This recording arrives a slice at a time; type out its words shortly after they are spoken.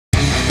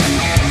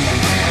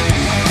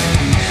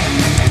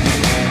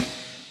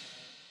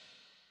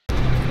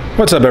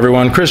What's up,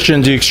 everyone?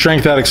 Christian Duke,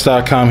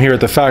 StrengthAddicts.com here at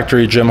the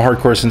Factory Gym,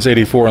 hardcore since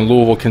 '84 in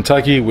Louisville,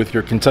 Kentucky, with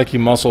your Kentucky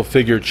Muscle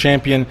Figure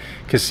Champion,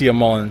 KEZIA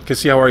Mullen.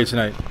 KEZIA, how are you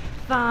tonight?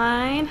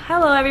 Fine.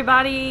 Hello,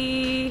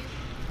 everybody.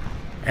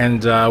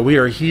 And we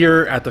are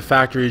here at the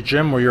Factory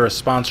Gym where you're a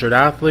sponsored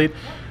athlete.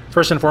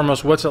 First and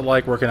foremost, what's it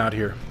like working out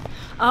here?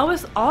 Oh,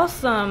 it's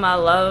awesome. I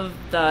love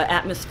the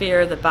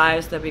atmosphere, the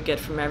vibes that we get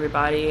from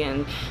everybody,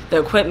 and the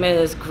equipment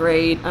is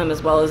great,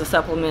 as well as the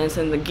supplements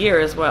and the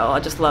gear as well. I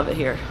just love it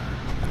here.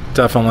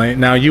 Definitely.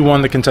 Now, you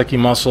won the Kentucky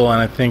Muscle,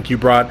 and I think you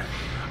brought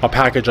a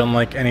package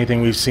unlike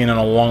anything we've seen in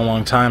a long,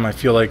 long time. I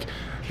feel like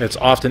it's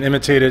often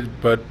imitated,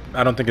 but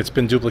I don't think it's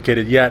been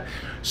duplicated yet.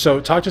 So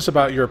talk to us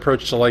about your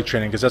approach to leg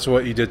training, because that's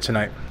what you did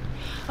tonight.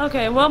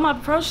 Okay, well, my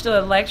approach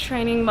to leg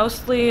training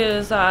mostly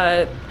is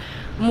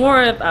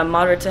more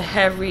moderate to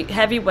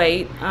heavy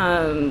weight.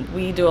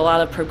 We do a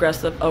lot of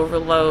progressive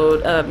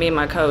overload, me and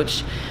my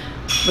coach,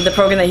 with the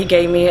program that he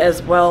gave me,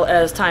 as well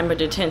as time of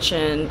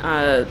detention.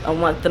 I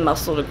want the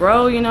muscle to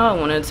grow, I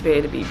want it to be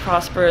able to be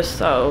prosperous,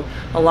 so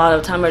a lot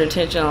of time of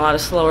detention, a lot of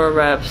slower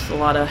reps, a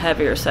lot of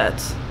heavier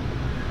sets.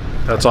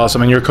 That's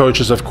awesome. And your coach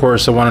is, of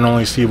course, the one and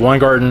only Steve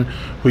Weingarten,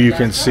 who you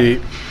can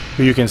see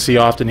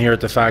often here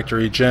at the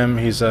Factory Gym.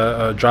 He's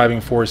a driving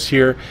force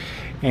here.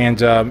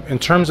 And in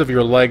terms of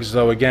your legs,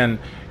 though, again,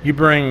 you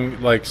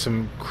bring like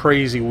some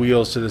crazy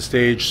wheels to the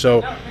stage.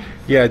 So,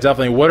 yeah,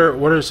 definitely. What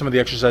are some of the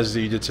exercises that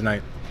you did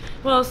tonight?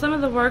 Well, some of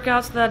the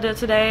workouts that I did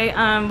today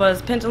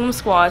was pendulum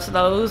squats.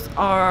 Those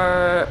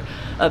are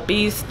a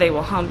beast. They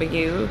will humble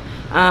you.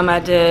 I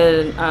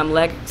did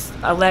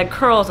leg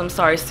curls.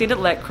 Seated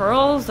leg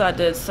curls. I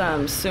did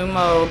some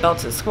sumo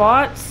belted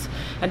squats.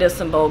 I did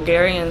some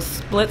Bulgarian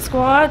split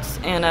squats,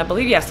 and I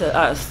believe, yes,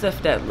 a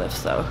stiff deadlift.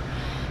 So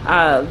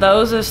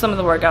those are some of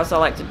the workouts I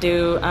like to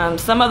do.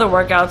 Some other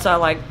workouts I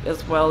like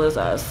as well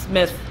as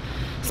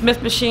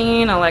Smith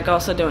machine. I like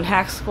also doing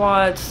hack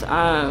squats,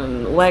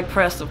 leg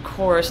press, of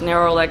course,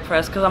 narrow leg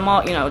press, because I'm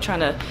all,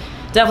 trying to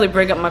definitely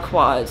bring up my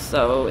quads.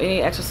 So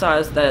any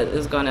exercise that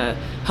is going to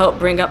help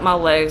bring up my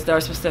legs that are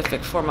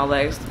specific for my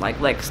legs, like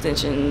leg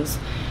extensions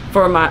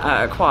for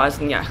my quads,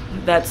 and yeah,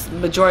 that's the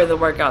majority of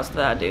the workouts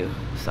that I do.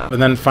 So.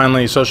 And then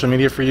finally, social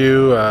media for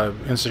you,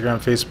 Instagram,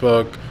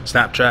 Facebook,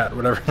 Snapchat,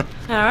 whatever.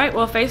 All right,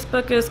 well,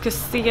 Facebook is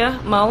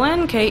KEZIA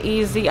Mullen,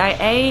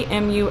 KEZIA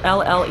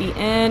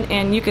MULLEN,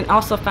 and you can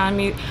also find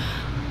me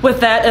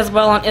with that as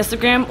well on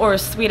Instagram, or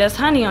Sweet as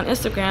Honey on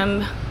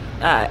Instagram,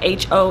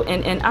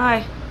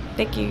 HONNI.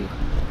 Thank you.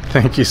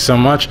 Thank you so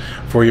much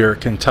for your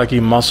Kentucky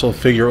Muscle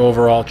Figure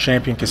overall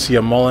champion,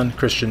 KEZIA Mullen.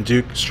 Christian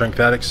Duke,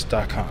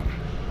 StrengthAddicts.com.